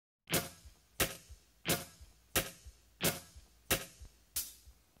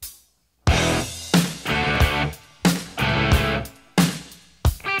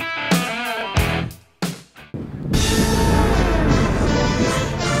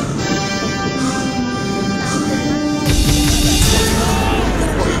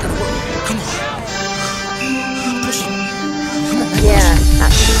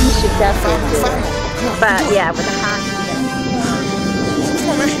definitely do it. But yeah, with a hot.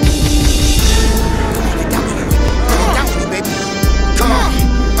 Come on, man. Get down with me, baby. Come on.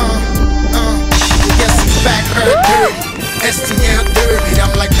 Yes, he's back, dirty. STL dirty.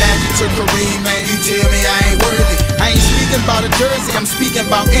 I'm like Magic to Kareem, man. You tell me I ain't worthy. I ain't speaking about a jersey, I'm speaking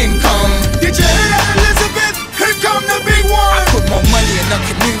about income. Did you hear that, Elizabeth? Here come the big one. I put more money in the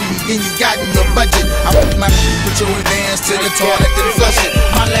community than you got in your budget. I want my put your advance to the toilet and flush it.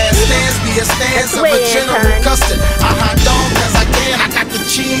 My last stance be a stance of a General Custard. I hot dog cause I can. I got the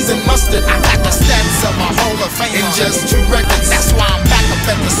cheese and mustard. I got the stats of a Hall of Fame in just 2 records. That's why I'm back up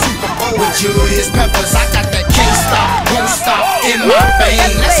at the Super Bowl with Julius Peppers. I got that can't stop, won't stop in my vein.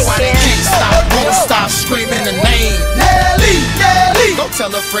 That's why they can't stop, won't stop screaming the name. Nelly, Nelly. Go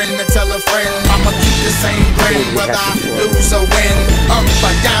tell a friend to tell a friend. I'ma keep the same grin whether I lose or win. Up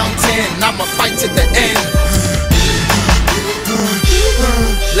or down 10, I'ma fight to the end.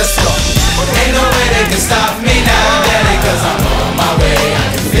 Let's go. Ain't no way they can stop me now, daddy, cause I'm on my way. I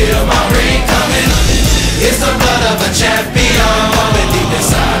can feel my ring coming. It's the blood of a champion pumping deep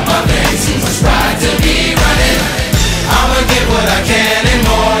inside my veins. Too much pride to be running. I'ma get what I can and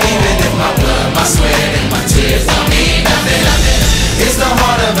more, even if my blood, my sweat, and my tears don't mean nothing. It's the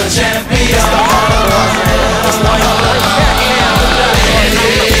heart of a champion. It's the heart of a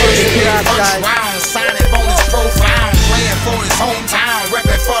First round, signing bonus profile, playing for his hometown,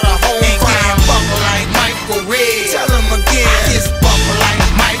 repping for the home crowd. Buckle like Michael Red. Tell him again, it's buckle like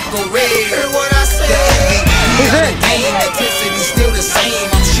Michael Red. Hear what I said? The MVP of the game, the intensity still the same.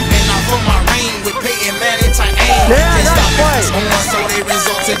 I'm shooting off of my ring with Peyton Manning to aim. Can't stop it, it's on, so they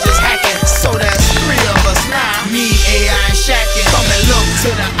resort to just hacking. So that's 3 of us now, me, AI, and Shaqin'. Come and look to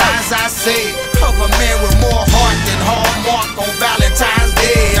the eyes, I say, of a man with more heart than Hallmark on Valentine's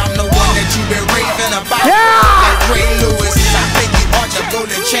Day. I'm the one that you've been raving about, like Ray Lewis. I think you ought to go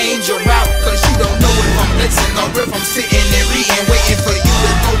and change your route, cause you don't know if I'm blitzing or if I'm sitting there eating, waiting for you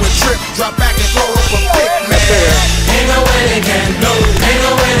to go and trip, drop back and throw up a pick, man. Ain't no way they can know. Ain't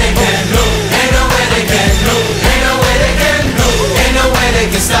no way they can know. Ain't no way they can know. Ain't no way they can know. Ain't no way they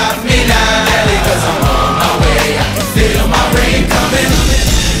can stop me now, daddy, cause I'm on my way. I can feel my ring coming.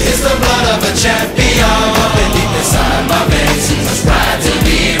 It's the blood of a champion pumping deep inside my veins. Too much pride to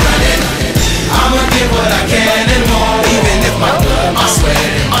be running. I'ma get what I can and more, even if my blood, my sweat,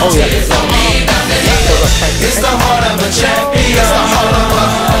 and my tears don't mean nothing. It's the heart of a champion. It's the heart of a.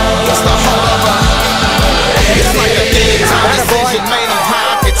 It's the heart of a. It's like a big time decision, man. I'm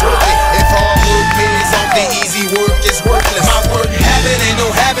high, it's worth it. If hard work pays off, the easy work is worthless. My work habit ain't no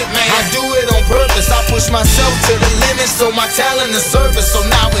habit, man. I do it on purpose. I push myself to the limit, so my talent is service. So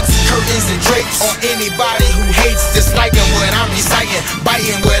now it's curtains and drapes on anybody who hates, disliking what I'm reciting,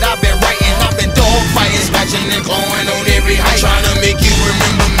 biting what I've been writing. I've been dog fighting, scratching and clawing on every height, trying to make you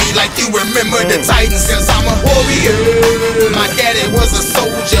remember me like you remember the Titans, cause I'm a warrior. My daddy was a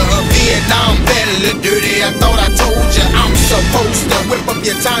soldier, a Vietnam vet, a little dirty. I thought I told ya I'm supposed to whip up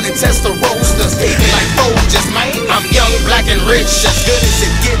your town and test the roasters, hate me like Folgers, man. I'm young, black, and rich, as good as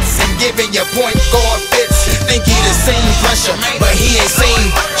it gets, and giving your point guard fits. Think he the same pressure, but he ain't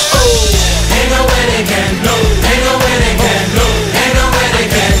seen. Ain't no way they can know. Ain't no way they can know. Ain't no way they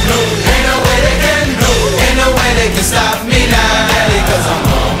can know. Ain't no way they can know. Ain't no way they can stop me now, daddy, cause I'm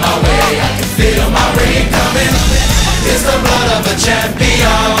on my way. I can feel my ring coming. It's the blood of a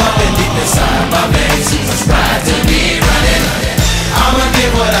champion pumping deep inside my veins. Too much pride to be running. I'ma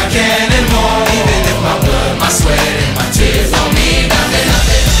get what I can and more, even if my blood, my sweat, and my tears don't mean nothing.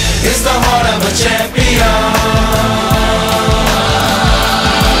 It's the heart of a champion.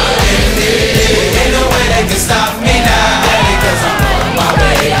 Ain't no way they can stop me now, daddy, cause I'm on my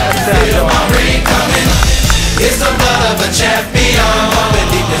way. I can feel my ring coming. It's the blood of a champion pumping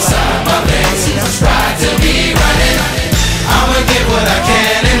deep inside my veins. Too much pride to be running. I'ma get what I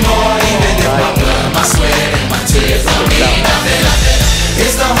can and more, even if my blood, my sweat, and my tears don't mean nothing.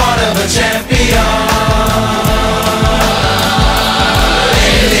 It's the heart of a champion.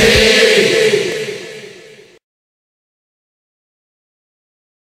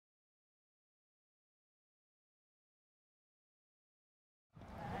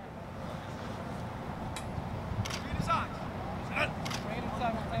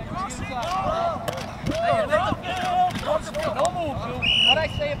 What'd I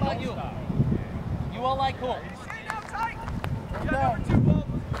say about you? You all like who?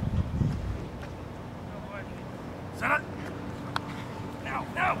 Set up.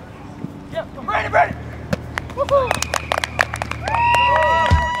 Now. Yeah, come ready. Woohoo!